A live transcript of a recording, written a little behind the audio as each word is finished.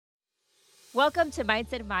Welcome to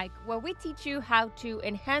Mindset Mike, where we teach you how to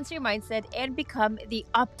enhance your mindset and become the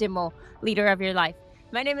optimal leader of your life.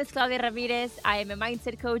 My name is Claudia Ramirez. I am a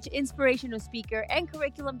mindset coach, inspirational speaker, and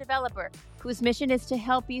curriculum developer whose mission is to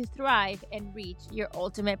help you thrive and reach your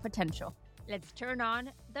ultimate potential. Let's turn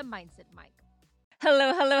on the Mindset Mike.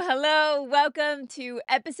 Hello, hello, hello. Welcome to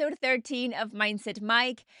episode 13 of Mindset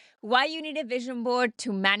Mike. Why you need a vision board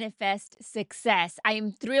to manifest success. I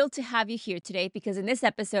am thrilled to have you here today because in this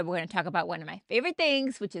episode, we're going to talk about one of my favorite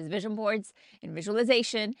things, which is vision boards and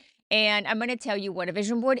visualization. And I'm going to tell you what a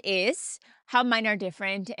vision board is, how mine are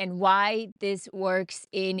different, and why this works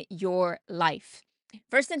in your life.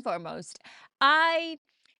 First and foremost, I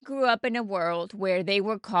grew up in a world where they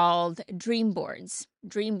were called dream boards.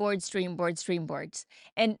 Dream boards, dream boards, dream boards.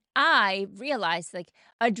 And I realized like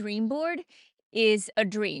a dream board is a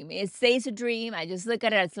dream. It stays a dream. I just look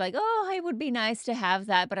at it. It's like, oh, it would be nice to have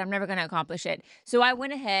that, but I'm never going to accomplish it. So I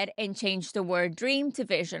went ahead and changed the word dream to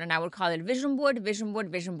vision, and I would call it vision board, vision board,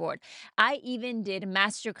 vision board. I even did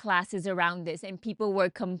master classes around this, and people were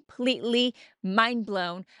completely mind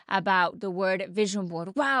blown about the word vision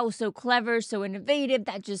board. Wow, so clever, so innovative.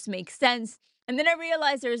 That just makes sense. And then I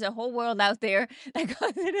realized there's a whole world out there that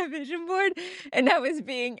calls it a vision board, and I was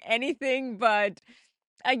being anything but,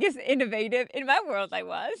 I guess, innovative. In my world, I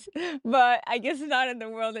was, but I guess not in the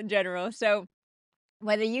world in general. So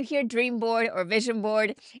whether you hear dream board or vision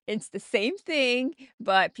board, it's the same thing,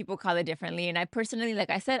 but people call it differently. And I personally,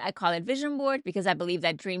 like I said, I call it vision board because I believe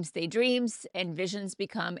that dreams stay dreams and visions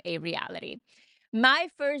become a reality. My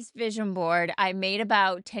first vision board I made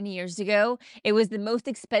about 10 years ago. It was the most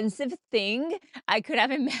expensive thing I could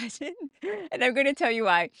have imagined. And I'm going to tell you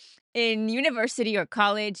why. In university or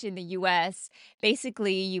college in the US,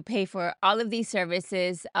 basically you pay for all of these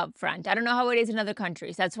services up front. I don't know how it is in other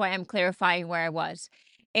countries. That's why I'm clarifying where I was.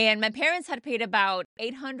 And my parents had paid about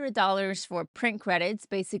 $800 for print credits.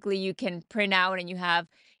 Basically, you can print out and you have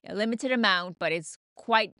a limited amount, but it's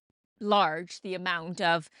quite large, the amount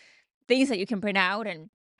of things that you can print out. And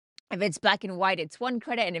if it's black and white, it's 1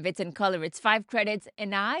 credit. And if it's in color, it's 5 credits.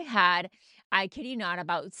 And I kid you not,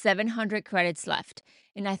 about 700 credits left.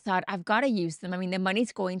 And I thought, I've got to use them. I mean, the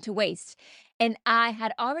money's going to waste. And I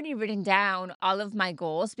had already written down all of my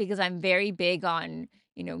goals because I'm very big on,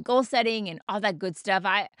 goal setting and all that good stuff.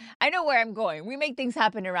 I know where I'm going. We make things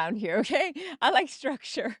happen around here, okay? I like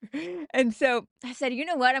structure. And so I said, you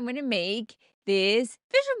know what? I'm going to make this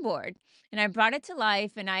vision board. And I brought it to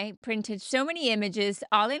life and I printed so many images,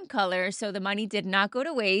 all in color. So the money did not go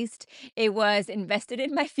to waste. It was invested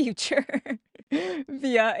in my future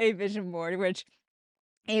via a vision board, which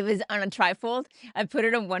it was on a trifold. I put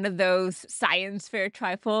it on one of those science fair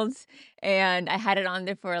trifolds and I had it on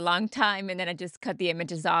there for a long time. And then I just cut the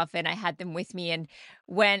images off and I had them with me. And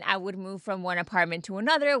when I would move from one apartment to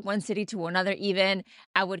another, one city to another, even,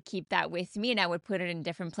 I would keep that with me and I would put it in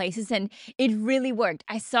different places. And it really worked.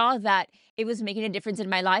 I saw that it was making a difference in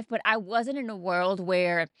my life, but I wasn't in a world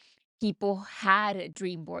where people had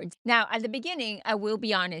dream boards. Now, at the beginning, I will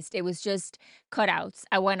be honest, it was just cutouts.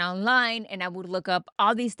 I went online and I would look up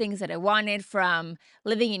all these things that I wanted from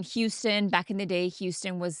living in Houston. Back in the day,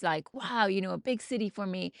 Houston was like, wow, a big city for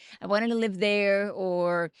me. I wanted to live there,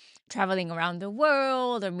 or traveling around the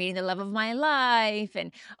world, or meeting the love of my life,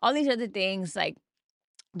 and all these other things like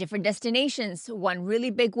different destinations. One really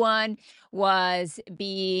big one was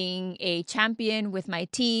being a champion with my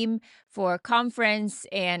team for a conference.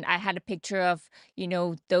 And I had a picture of,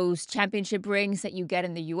 those championship rings that you get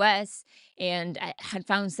in the US. And I had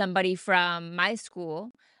found somebody from my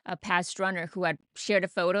school, a past runner, who had shared a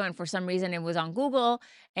photo. And for some reason, it was on Google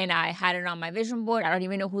and I had it on my vision board. I don't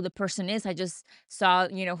even know who the person is. I just saw,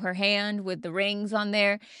 her hand with the rings on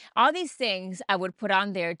there. All these things I would put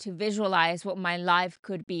on there to visualize what my life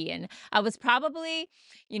could be. And I was probably,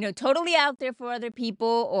 totally out there for other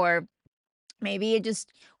people, or maybe it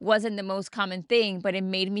just wasn't the most common thing, but it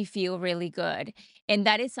made me feel really good. And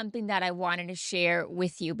that is something that I wanted to share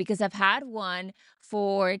with you because I've had one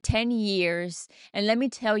for 10 years. And let me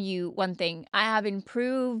tell you one thing, I have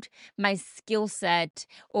improved my skill set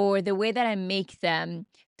or the way that I make them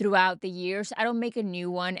throughout the years. I don't make a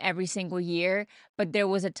new one every single year, but there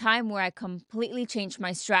was a time where I completely changed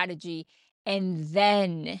my strategy, and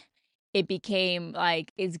then it became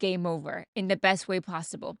like it's game over in the best way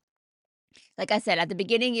possible. Like I said, at the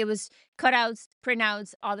beginning, it was cutouts,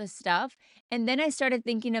 printouts, all this stuff. And then I started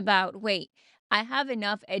thinking about, wait, I have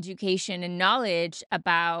enough education and knowledge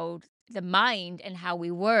about the mind and how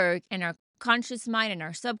we work and our conscious mind and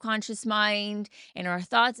our subconscious mind and our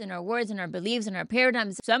thoughts and our words and our beliefs and our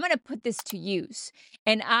paradigms. So I'm going to put this to use.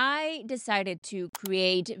 And I decided to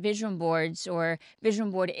create vision boards or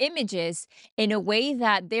vision board images in a way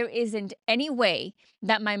that there isn't any way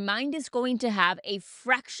that my mind is going to have a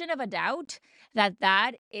fraction of a doubt that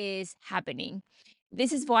that is happening.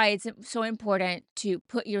 This is why it's so important to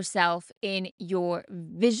put yourself in your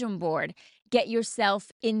vision board. Get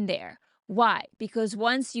yourself in there. Why? Because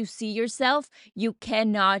once you see yourself, you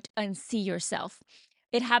cannot unsee yourself.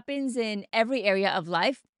 It happens in every area of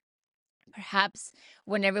life. Perhaps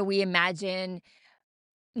whenever we imagine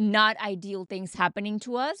not ideal things happening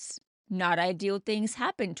to us, not ideal things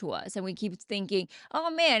happen to us. And we keep thinking, oh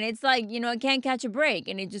man, it's like, I can't catch a break.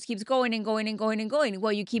 And it just keeps going and going and going and going.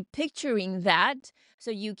 Well, you keep picturing that.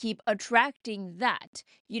 So you keep attracting that.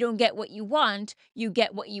 You don't get what you want, you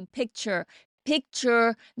get what you picture.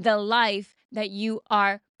 Picture the life that you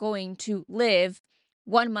are going to live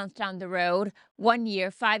 1 month down the road, 1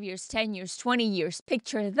 year, 5 years, 10 years, 20 years.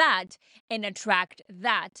 Picture that and attract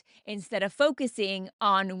that instead of focusing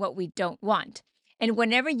on what we don't want. And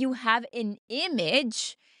whenever you have an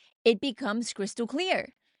image, it becomes crystal clear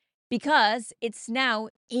because it's now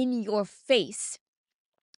in your face.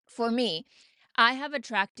 For me, I have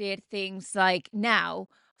attracted things like now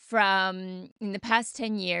from in the past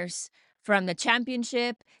 10 years, from the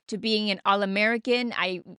championship to being an All American.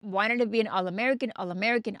 I wanted to be an All American, All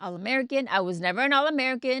American, All American. I was never an All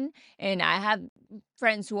American. And I have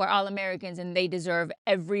friends who are All Americans and they deserve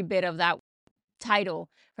every bit of that title.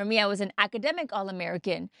 For me, I was an academic All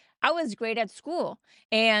American. I was great at school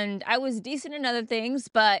and I was decent in other things,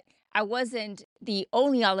 but I wasn't the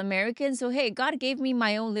only All American. So, hey, God gave me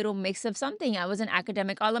my own little mix of something. I was an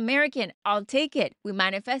academic All American. I'll take it. We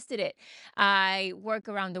manifested it. I work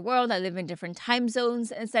around the world. I live in different time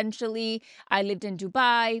zones, essentially. I lived in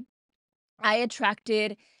Dubai. I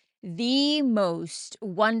attracted the most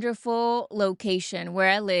wonderful location where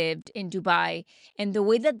I lived in Dubai. And the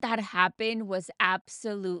way that that happened was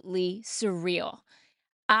absolutely surreal.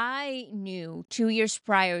 I knew 2 years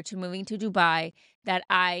prior to moving to Dubai that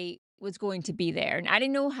I was going to be there. And I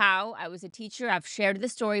didn't know how. I was a teacher. I've shared the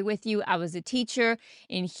story with you. I was a teacher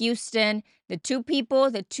in Houston. The two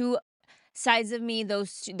people, the two sides of me,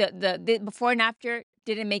 the before and after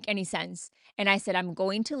didn't make any sense. And I said, I'm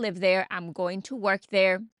going to live there. I'm going to work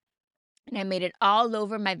there. And I made it all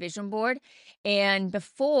over my vision board. And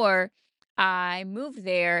before I moved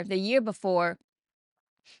there, the year before,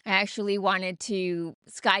 I actually wanted to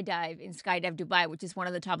skydive in Skydive Dubai, which is one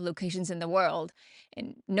of the top locations in the world.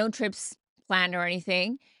 And no trips planned or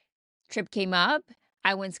anything. Trip came up.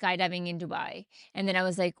 I went skydiving in Dubai. And then I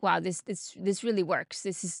was like, wow, this really works.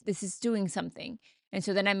 This is doing something. And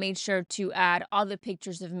so then I made sure to add all the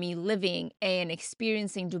pictures of me living and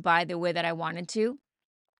experiencing Dubai the way that I wanted to.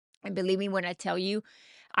 And believe me when I tell you,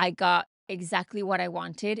 I got exactly what I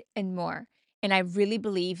wanted and more. And I really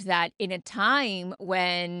believe that in a time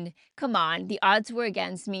when, come on, the odds were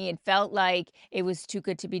against me, it felt like it was too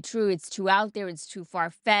good to be true. It's too out there. It's too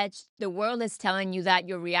far fetched. The world is telling you that.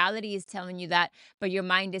 Your reality is telling you that. But your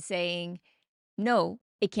mind is saying, no,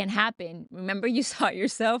 it can happen. Remember, you saw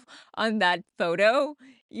yourself on that photo?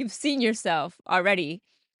 You've seen yourself already.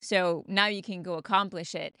 So now you can go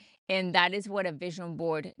accomplish it. And that is what a vision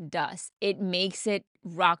board does. It makes it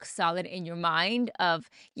rock solid in your mind of,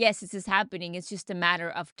 yes, this is happening. It's just a matter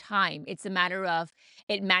of time. It's a matter of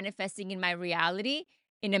it manifesting in my reality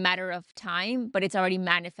in a matter of time, but it's already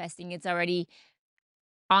manifesting. It's already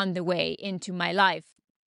on the way into my life.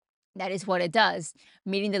 That is what it does.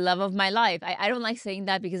 Meeting the love of my life. I don't like saying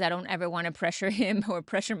that because I don't ever want to pressure him or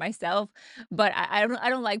pressure myself. But I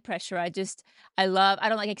don't like pressure. I don't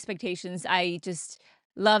like expectations. I just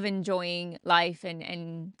love enjoying life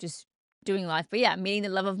and just doing life. But yeah, meeting the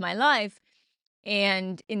love of my life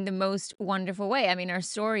and in the most wonderful way. I mean, our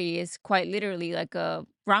story is quite literally like a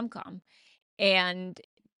rom-com. And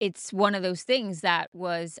it's one of those things that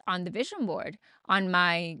was on the vision board, on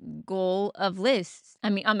my goal of lists. I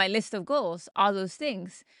mean, on my list of goals, all those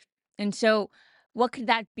things. And so what could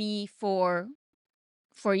that be for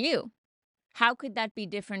you? How could that be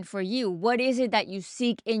different for you? What is it that you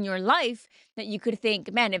seek in your life that you could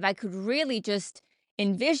think, man, if I could really just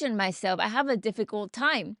envision myself, I have a difficult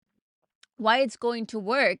time. Why it's going to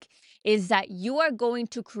work is that you are going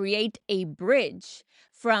to create a bridge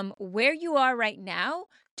from where you are right now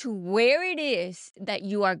to where it is that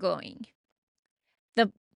you are going.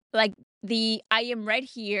 The like the I am right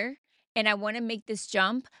here and I want to make this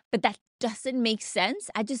jump, but that doesn't make sense.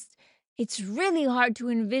 It's really hard to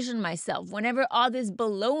envision myself whenever all this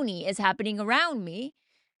baloney is happening around me.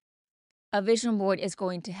 A vision board is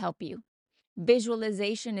going to help you.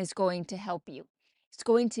 visualization is going to help you. It's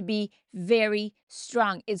going to be very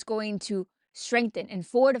strong. It's going to strengthen and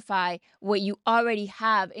fortify what you already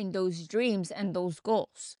have in those dreams and those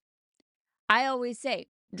goals. I always say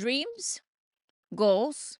dreams,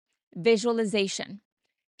 goals, visualization.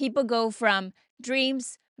 People go from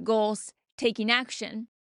dreams, goals, taking action,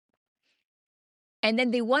 and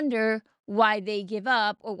then they wonder why they give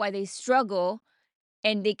up or why they struggle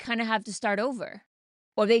and they kind of have to start over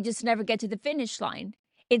or they just never get to the finish line.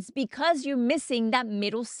 It's because you're missing that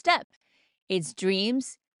middle step. It's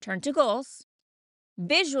dreams, turn to goals,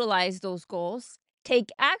 visualize those goals, take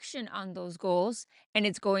action on those goals, and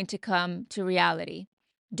it's going to come to reality.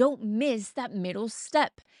 Don't miss that middle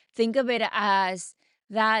step. Think of it as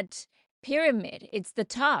that pyramid. It's the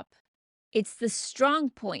top, it's the strong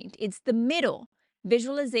point, it's the middle.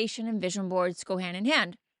 Visualization and vision boards go hand in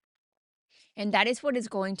hand. And that is what it's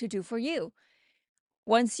going to do for you.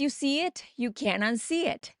 Once you see it, you can't unsee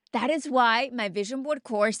it. That is why my vision board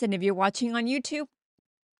course, and if you're watching on YouTube,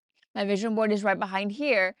 my vision board is right behind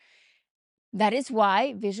here. That is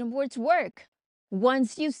why vision boards work.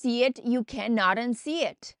 Once you see it, you cannot unsee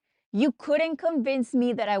it. You couldn't convince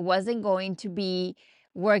me that I wasn't going to be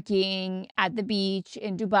working at the beach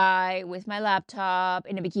in Dubai with my laptop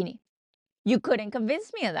in a bikini. You couldn't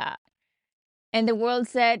convince me of that. And the world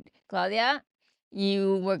said, Claudia,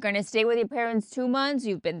 you were going to stay with your parents 2 months.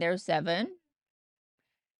 You've been there 7.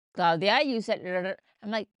 Claudia, you said, I'm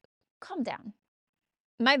like, calm down.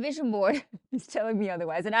 My vision board is telling me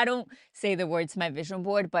otherwise. And I don't say the words my vision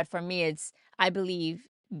board, but for me, I believe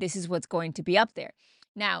this is what's going to be up there.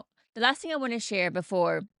 Now, the last thing I want to share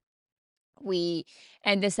before we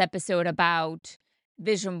end this episode about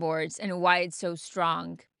vision boards and why it's so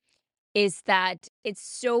strong is that it's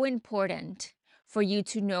so important for you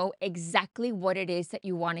to know exactly what it is that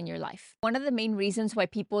you want in your life. One of the main reasons why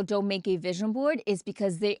people don't make a vision board is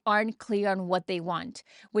because they aren't clear on what they want,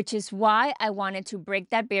 which is why I wanted to break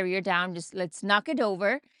that barrier down. Just let's knock it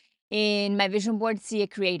over in my vision board, See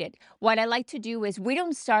It Created. What I like to do is we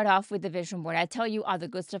don't start off with the vision board. I tell you all the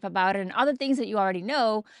good stuff about it and other things that you already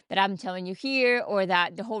know that I'm telling you here, or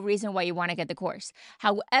that the whole reason why you want to get the course.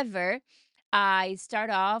 However, I start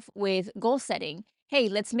off with goal setting. Hey,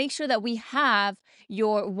 let's make sure that we have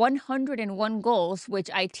your 101 goals, which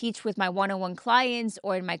I teach with my one-on-one clients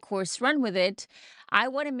or in my course Run With It. I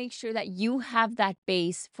want to make sure that you have that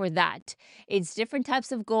base for that. It's different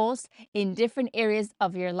types of goals in different areas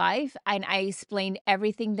of your life, and I explain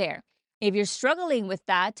everything there. If you're struggling with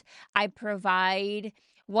that, I provide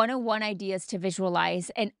one-on-one ideas to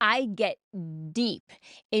visualize, and I get deep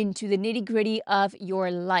into the nitty-gritty of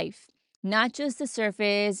your life. Not just the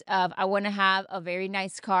surface of, I want to have a very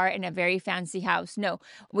nice car and a very fancy house. No,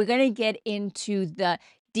 we're going to get into the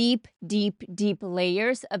deep, deep, deep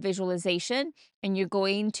layers of visualization. And you're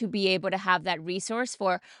going to be able to have that resource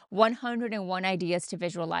for 101 ideas to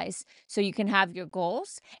visualize. So you can have your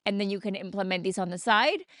goals and then you can implement these on the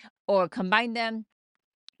side or combine them,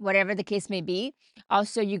 whatever the case may be.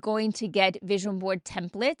 Also, you're going to get vision board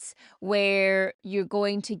templates where you're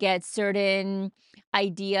going to get certain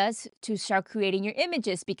ideas to start creating your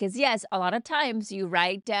images. Because yes, a lot of times you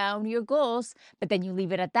write down your goals, but then you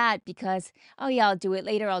leave it at that because, oh yeah, I'll do it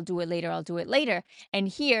later, I'll do it later, I'll do it later. And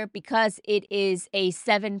here, because it is a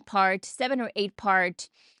 7 or 8 part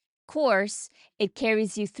course, it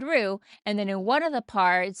carries you through. And then in one of the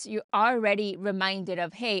parts, you're already reminded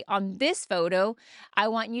of, hey, on this photo, I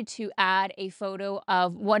want you to add a photo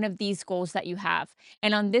of one of these goals that you have.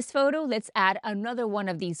 And on this photo, let's add another one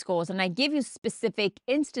of these goals. And I give you specific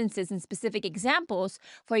instances and specific examples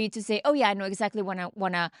for you to say, oh yeah, I know exactly what I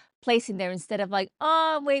want to place in there, instead of like,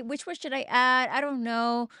 oh, wait, which one should I add? I don't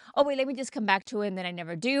know. Oh, wait, let me just come back to it. And then I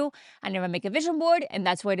never do. I never make a vision board. And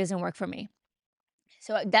that's why it doesn't work for me.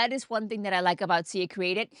 So that is one thing that I like about See It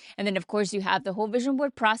Created. And then, of course, you have the whole vision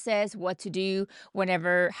board process, what to do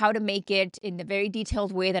whenever, how to make it in the very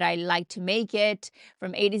detailed way that I like to make it,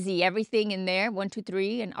 from A to Z, everything in there, 1, 2,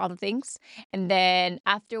 3, and all the things. And then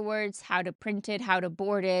afterwards, how to print it, how to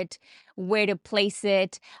board it, where to place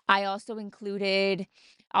it. I also included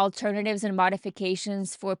alternatives and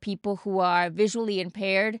modifications for people who are visually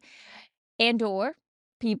impaired and or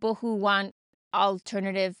people who want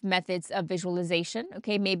alternative methods of visualization.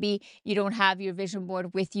 Okay, maybe you don't have your vision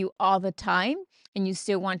board with you all the time and you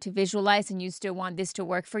still want to visualize and you still want this to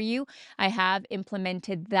work for you. I have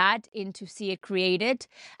implemented that into See It Created,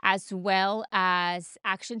 as well as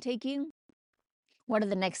action taking. What are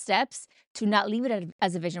the next steps to not leave it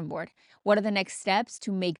as a vision board? What are the next steps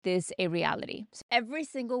to make this a reality? So every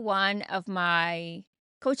single one of my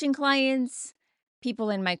coaching clients, people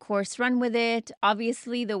in my course run with it.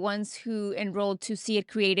 Obviously, the ones who enrolled to see it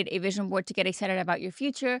created a vision board to get excited about your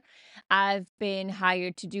future. I've been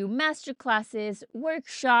hired to do master classes,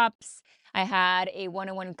 workshops. I had a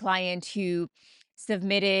one-on-one client who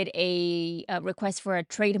submitted a request for a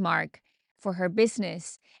trademark for her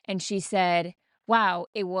business. And she said, wow,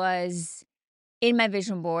 it was in my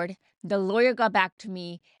vision board. The lawyer got back to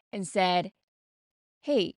me and said,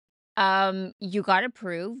 hey, you got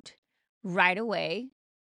approved right away.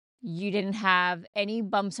 You didn't have any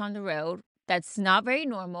bumps on the road. That's not very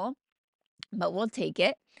normal, but we'll take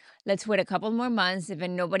it. Let's wait a couple more months. If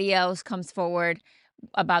nobody else comes forward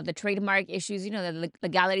about the trademark issues, the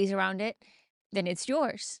legalities around it, then it's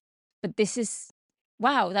yours. But this is,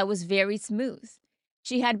 wow, that was very smooth.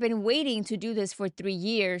 She had been waiting to do this for 3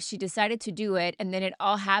 years. She decided to do it, and then it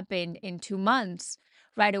all happened in 2 months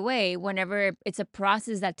right away, whenever it's a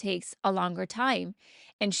process that takes a longer time.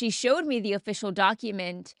 And she showed me the official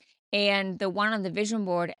document and the one on the vision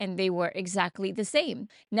board, and they were exactly the same.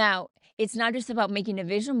 Now, it's not just about making a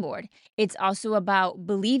vision board. It's also about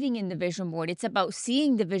believing in the vision board. It's about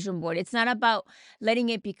seeing the vision board. It's not about letting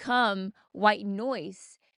it become white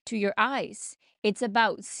noise to your eyes. It's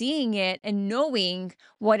about seeing it and knowing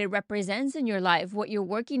what it represents in your life, what you're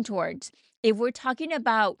working towards. If we're talking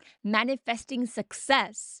about manifesting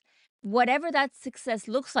success, whatever that success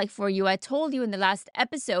looks like for you, I told you in the last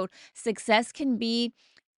episode, success can be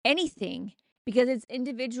anything because it's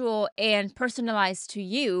individual and personalized to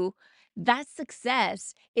you. That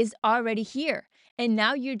success is already here. And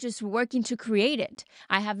now you're just working to create it.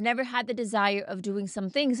 I have never had the desire of doing some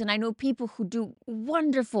things, and I know people who do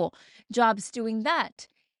wonderful jobs doing that.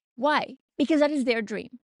 Why? Because that is their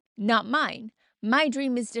dream, not mine. My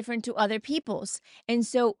dream is different to other people's. And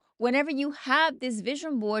so whenever you have this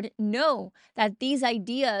vision board, know that these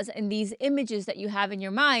ideas and these images that you have in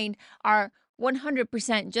your mind are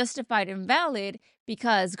 100% justified and valid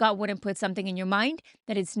because God wouldn't put something in your mind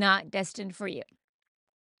that it's not destined for you.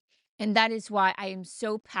 And that is why I am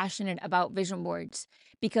so passionate about vision boards,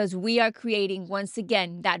 because we are creating, once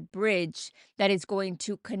again, that bridge that is going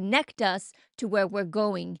to connect us to where we're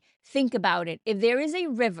going. Think about it. If there is a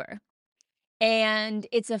river and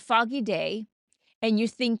it's a foggy day and you're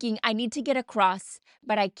thinking, I need to get across,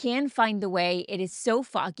 but I can't find the way, it is so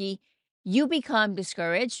foggy, you become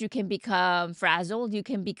discouraged, you can become frazzled, you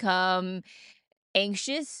can become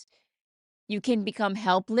anxious, you can become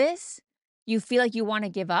helpless, you feel like you want to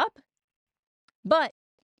give up. But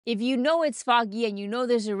if you know it's foggy and you know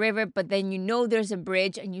there's a river, but then you know there's a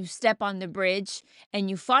bridge and you step on the bridge and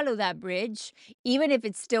you follow that bridge, even if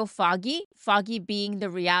it's still foggy, foggy being the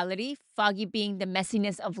reality, foggy being the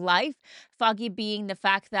messiness of life, foggy being the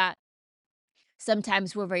fact that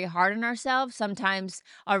sometimes we're very hard on ourselves. Sometimes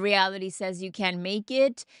our reality says you can't make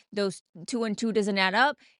it. Those 2 and 2 doesn't add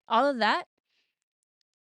up. All of that,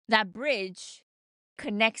 that bridge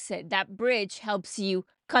connects it. That bridge helps you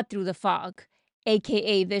cut through the fog,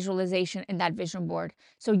 aka visualization and that vision board.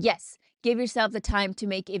 So yes, give yourself the time to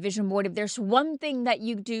make a vision board. If there's one thing that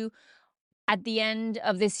you do at the end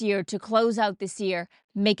of this year to close out this year,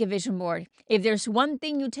 make a vision board. If there's one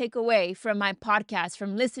thing you take away from my podcast,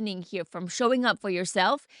 from listening here, from showing up for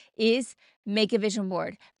yourself, is make a vision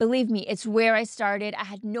board. Believe me, it's where I started. I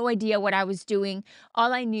had no idea what I was doing.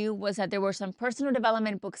 All I knew was that there were some personal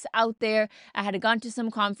development books out there. I had gone to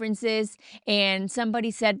some conferences and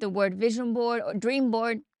somebody said the word vision board or dream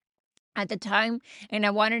board at the time, and I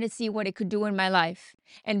wanted to see what it could do in my life.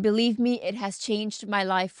 And believe me, it has changed my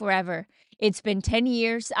life forever. It's been 10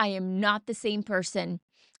 years. I am not the same person.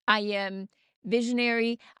 I am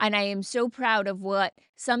visionary, and I am so proud of what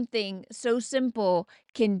something so simple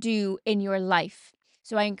can do in your life.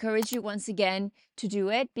 So I encourage you once again to do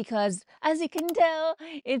it because, as you can tell,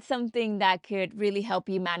 it's something that could really help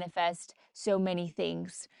you manifest so many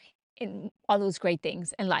things, in all those great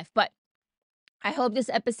things in life. But I hope this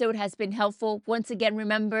episode has been helpful. Once again,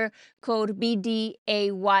 remember code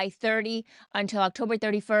BDAY30 until October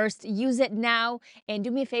 31st. Use it now and do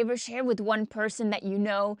me a favor, share with one person that you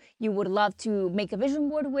know you would love to make a vision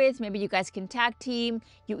board with. Maybe you guys can tag team.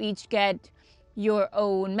 You each get your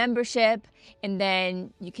own membership and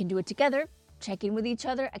then you can do it together. Check in with each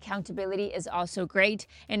other. Accountability is also great.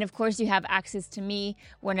 And of course, you have access to me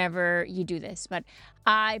whenever you do this. But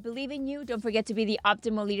I believe in you. Don't forget to be the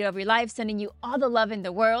optimal leader of your life. Sending you all the love in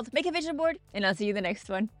the world. Make a vision board, and I'll see you in the next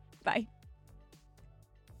one. Bye.